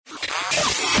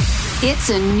It's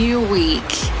a new week.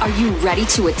 Are you ready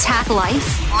to attack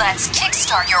life? Let's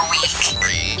kickstart your week.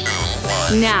 3, 2,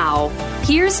 1. Now,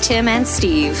 here's Tim and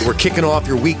Steve. We're kicking off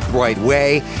your week the right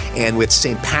way, and with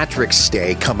St. Patrick's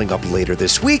Day coming up later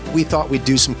this week, we thought we'd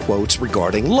do some quotes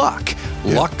regarding luck.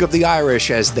 Yeah. Luck of the Irish,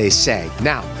 as they say.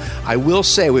 Now, I will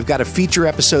say we've got a feature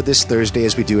episode this Thursday,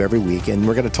 as we do every week, and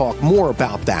we're going to talk more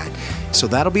about that. So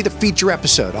that'll be the feature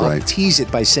episode. I'll tease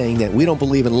it by saying that we don't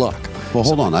believe in luck. Well,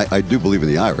 hold on. I do believe in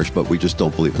the Irish, but we just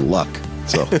don't believe in luck.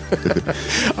 So,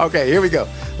 okay, here we go.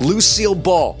 Lucille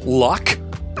Ball, luck?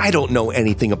 I don't know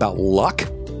anything about luck.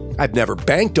 I've never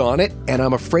banked on it, and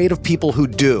I'm afraid of people who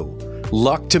do.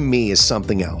 Luck to me is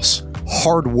something else.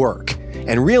 Hard work,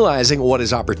 and realizing what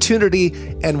is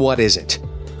opportunity and what isn't.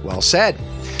 Well said.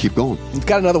 Keep going. We've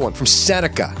got another one from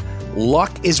Seneca.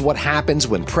 Luck is what happens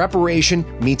when preparation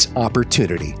meets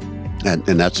opportunity. And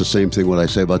that's the same thing what I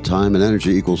say about time and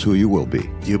energy equals who you will be.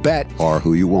 You bet. Or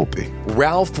who you won't be.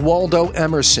 Ralph Waldo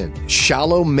Emerson.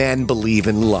 Shallow men believe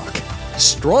in luck.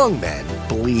 Strong men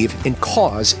believe in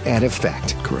cause and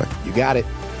effect. Correct. You got it.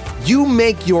 You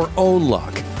make your own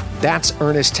luck. That's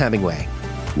Ernest Hemingway.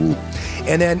 Ooh.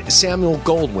 And then Samuel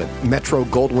Goldwyn, Metro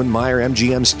Goldwyn Mayer,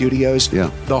 MGM Studios.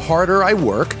 Yeah. The harder I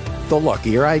work, the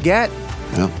luckier I get.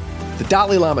 Yeah. The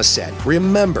Dalai Lama said,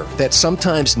 remember that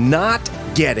sometimes not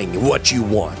getting what you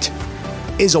want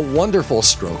is a wonderful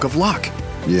stroke of luck.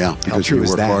 Yeah, because you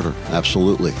work harder.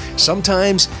 Absolutely.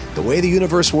 Sometimes the way the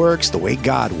universe works, the way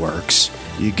God works,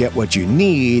 you get what you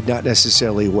need, not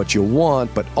necessarily what you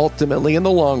want, but ultimately in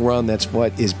the long run, that's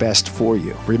what is best for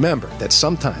you. Remember that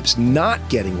sometimes not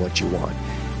getting what you want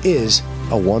is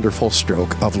a wonderful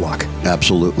stroke of luck.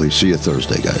 Absolutely. See you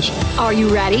Thursday, guys. Are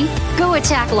you ready? Go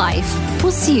attack life.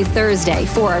 We'll see you Thursday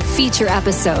for our feature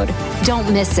episode. Don't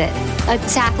miss it.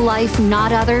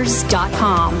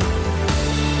 AttackLifeNotOthers.com.